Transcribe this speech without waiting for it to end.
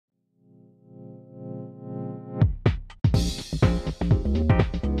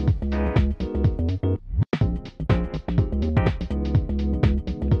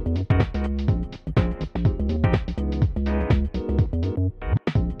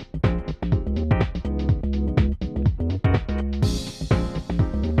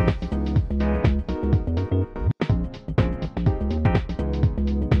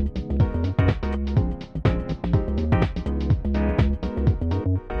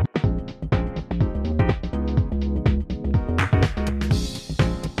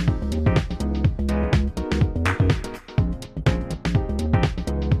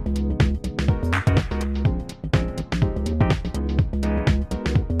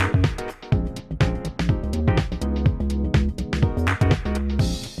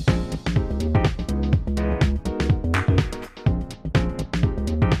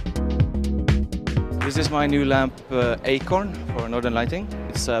my new lamp Acorn for Northern Lighting.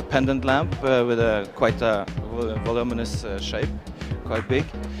 It's a pendant lamp with a quite voluminous shape, quite big.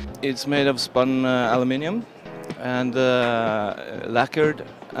 It's made of spun aluminium and lacquered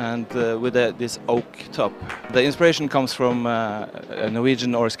and with this oak top. The inspiration comes from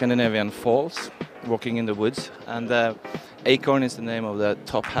Norwegian or Scandinavian falls, walking in the woods, and Acorn is the name of the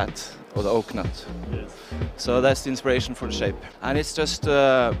top hat or the oak nut. Yes. So that's the inspiration for the shape. And it's just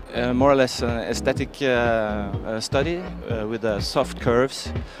more or less an aesthetic study with soft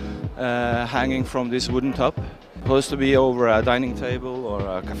curves hanging from this wooden top. Supposed to be over a dining table or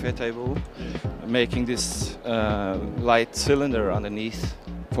a cafe table, making this light cylinder underneath,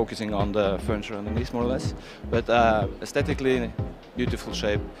 focusing on the furniture underneath more or less. But aesthetically beautiful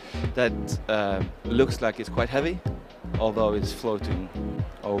shape that looks like it's quite heavy, although it's floating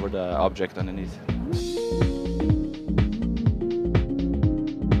over the object underneath.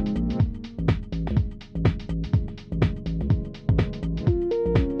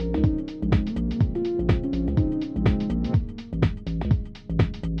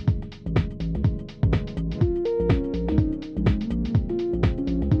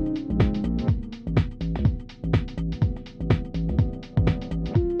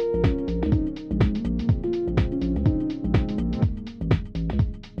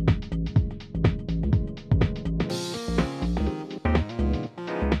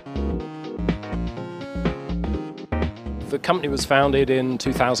 The company was founded in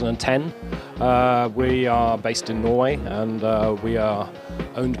 2010. We are based in Norway, and we are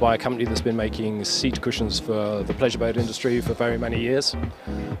owned by a company that's been making seat cushions for the pleasure boat industry for very many years.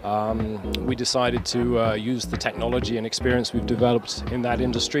 We decided to use the technology and experience we've developed in that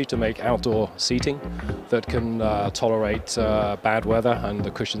industry to make outdoor seating that can tolerate bad weather, and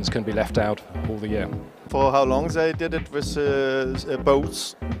the cushions can be left out all the year. For how long they did it with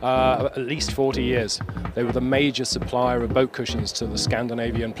boats? At least 40 years. They were the major supplier of boat cushions to the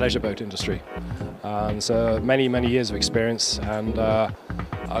Scandinavian pleasure boat industry. So many years of experience and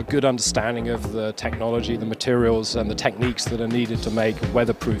a good understanding of the technology, the materials and the techniques that are needed to make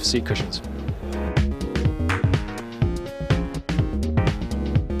weatherproof seat cushions.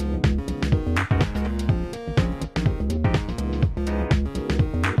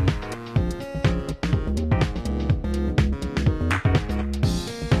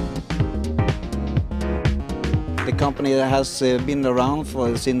 The company has been around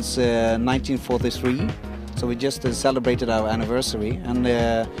since 1943, so we just celebrated our anniversary, and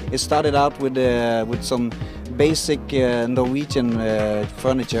it started out with some basic Norwegian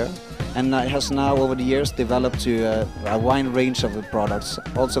furniture, and it has now over the years developed to a wide range of products,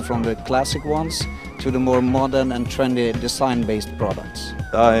 also from the classic ones to the more modern and trendy design-based products.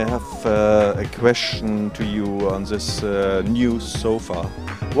 I have a question to you on this new sofa.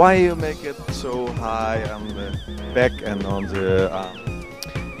 Why you make it so high on the back and on the arm?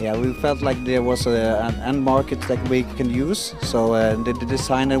 Yeah, we felt like there was an end market that we can use, so the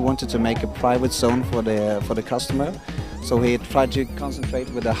designer wanted to make a private zone for the customer. So he tried to concentrate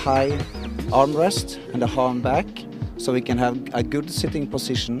with a high armrest and a arm back, so we can have a good sitting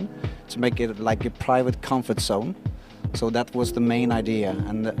position to make it like a private comfort zone. So that was the main idea,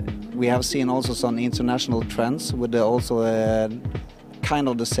 and we have seen also some international trends with also kind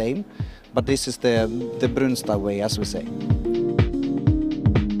of the same, but this is the brunstad way, as we say.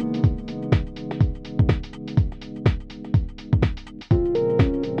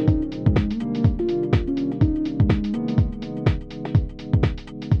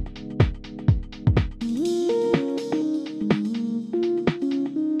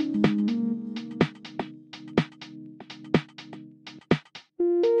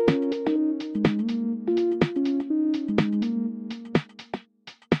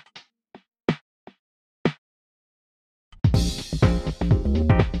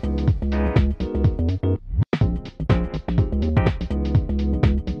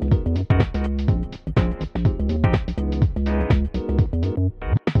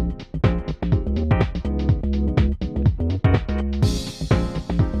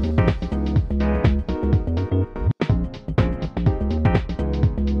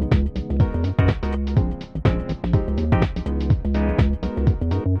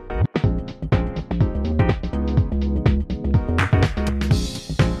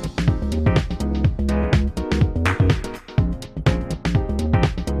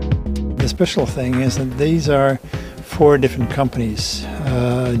 The special thing is that these are 4 different companies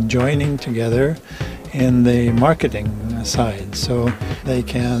joining together in the marketing side, so they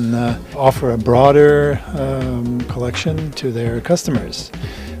can offer a broader collection to their customers.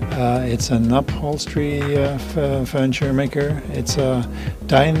 It's an upholstery furniture maker. It's a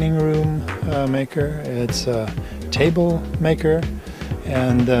dining room maker. It's a table maker,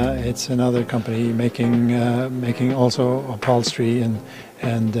 and it's another company making also upholstery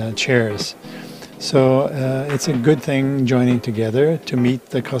and chairs. So it's a good thing joining together to meet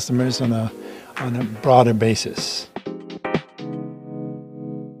the customers on a broader basis.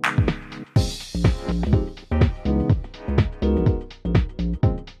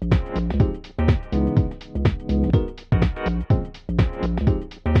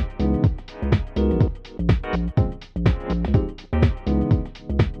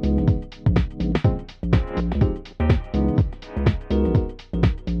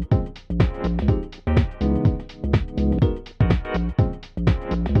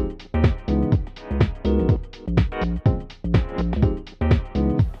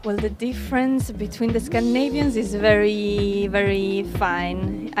 Well, the difference between the Scandinavians is very, very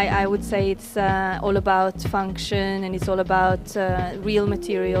fine. I would say it's all about function, and it's all about real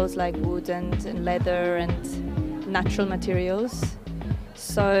materials like wood and leather and natural materials.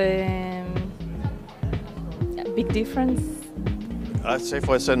 So, a big difference. I'd say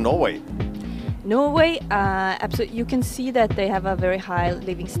for instance Norway. Norway, absolutely. You can see that they have a very high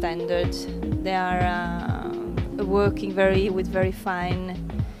living standard. They are working with very fine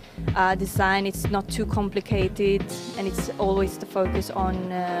design. It's not too complicated, and it's always the focus on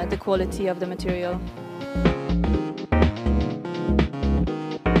the quality of the material.